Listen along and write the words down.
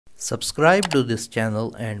Subscribe to this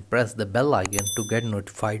channel and press the bell icon to get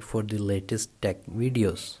notified for the latest tech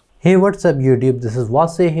videos. Hey, what's up YouTube, this is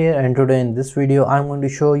Wasay here, and today in this video I'm going to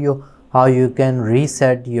show you how you can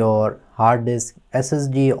reset your hard disk,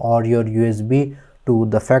 SSD or your USB to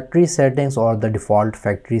the factory settings or the default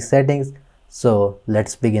factory settings. So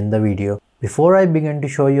let's begin the video. Before I begin to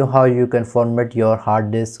show you how you can format your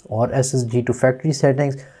hard disk or SSD to factory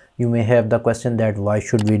settings, you may have the question that why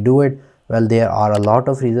should we do it? Well, there are a lot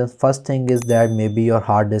of reasons. First thing is that maybe your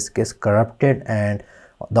hard disk is corrupted and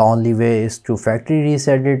the only way is to factory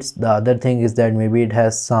reset it. The other thing is that maybe it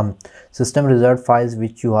has some system result files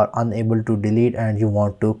which you are unable to delete and you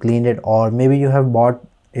want to clean it, or maybe you have bought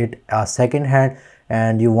it second hand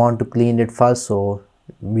and you want to clean it first. So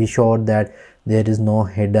be sure that there is no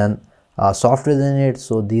hidden software in it.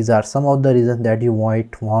 So these are some of the reasons that you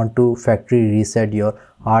might want to factory reset your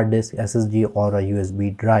hard disk, SSD or a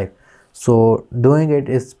USB drive. So doing it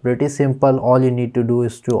is pretty simple. All you need to do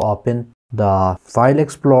is to open the file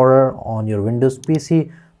explorer on your Windows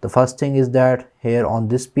PC. The first thing is that here on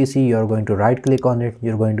this PC you are going to right click on it,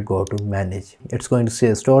 you're going to go to manage. It's going to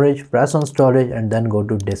say storage, press on storage and then go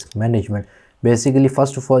to disk management. Basically,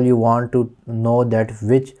 first of all, you want to know that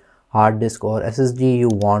which hard disk or SSD you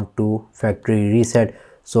want to factory reset.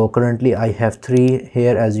 So currently I have three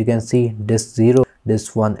here, as you can see, disk 0,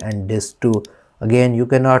 disk 1 and disk 2. Again, you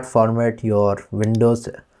cannot format your Windows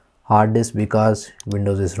hard disk because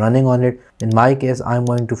Windows is running on it. In my case, I'm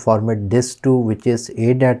going to format disk 2, which is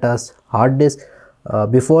ADATA's hard disk.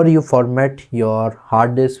 Before you format your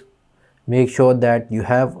hard disk, make sure that you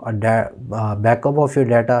have a backup of your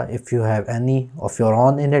data if you have any of your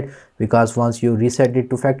own in it, because once you reset it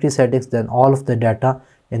to factory settings, then all of the data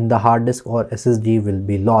in the hard disk or SSD will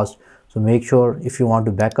be lost. So make sure if you want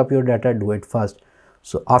to back up your data, do it first.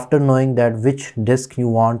 So after knowing that which disk you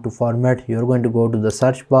want to format, you're going to go to the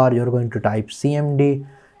search bar, you're going to type cmd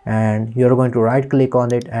and you're going to right click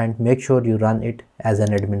on it and make sure you run it as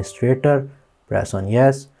an administrator. Press on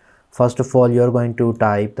yes. First of all, you're going to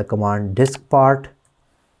type the command disk part.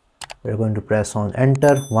 You're going to press on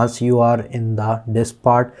enter. Once you are in the disk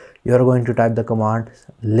part, you're going to type the command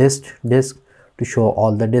list disk to show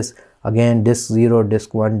all the disks. Again, disk 0,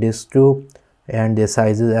 disk 1, disk 2 and their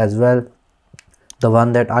sizes as well. The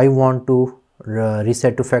one that I want to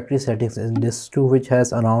reset to factory settings is disk 2, which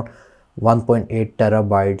has around 1.8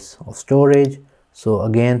 terabytes of storage. So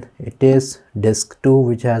again, it is disk 2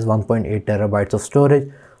 which has 1.8 terabytes of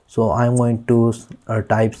storage. So I'm going to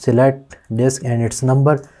type select disk and its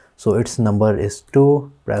number. So its number is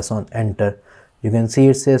 2. Press on enter. You can see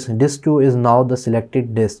it says disk 2 is now the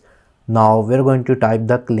selected disk. Now we're going to type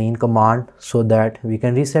the clean command so that we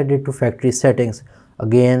can reset it to factory settings.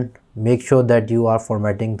 Again, make sure that you are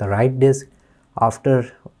formatting the right disk.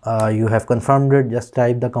 After you have confirmed it, just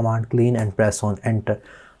type the command clean and press on enter.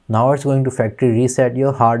 Now it's going to factory reset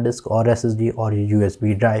your hard disk or SSD or your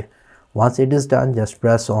USB drive. Once it is done, just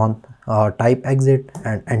press on type exit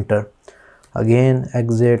and enter. Again,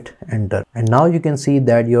 exit, enter. And now you can see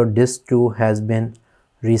that your disk 2 has been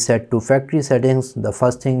reset to factory settings. The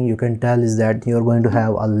first thing you can tell is that you're going to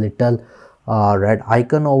have a little red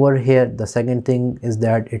icon over here. The second thing is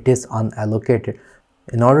that it is unallocated.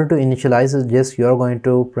 In order to initialize this disk, you're going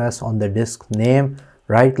to press on the disk name,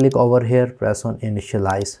 right click over here, press on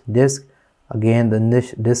initialize disk. Again,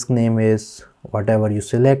 the disk name is whatever you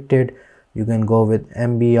selected. You can go with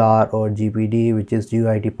MBR or GPD, which is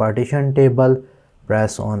UIT partition table.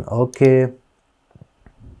 Press on OK.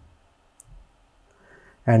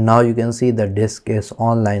 And now you can see the disk is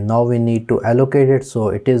online. Now we need to allocate it so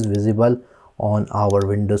it is visible on our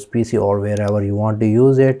Windows PC or wherever you want to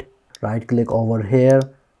use it. Right click over here,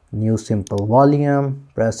 new simple volume,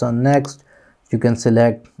 press on next. You can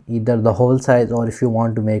select either the whole size, or if you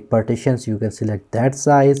want to make partitions, you can select that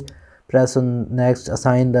size. Press on next,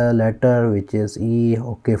 assign the letter which is E,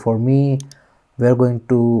 okay for me. We're going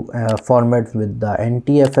to format with the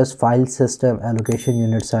NTFS file system. Allocation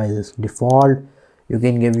unit size is default. You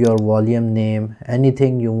can give your volume name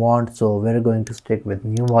anything you want, so we're going to stick with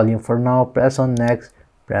new volume for now. Press on next,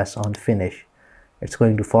 press on finish. It's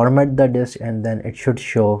going to format the disk and then it should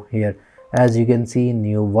show here, as you can see,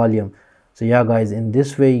 new volume. So yeah guys, in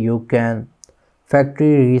this way you can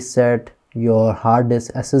factory reset your hard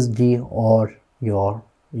disk, SSD or your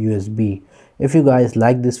USB. If you guys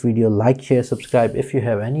like this video, like, share, subscribe. If you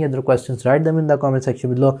have any other questions, write them in the comment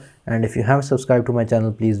section below, and if you haven't subscribed to my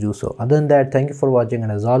channel, please do so. Other than that, thank you for watching,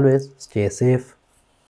 and as always, stay safe.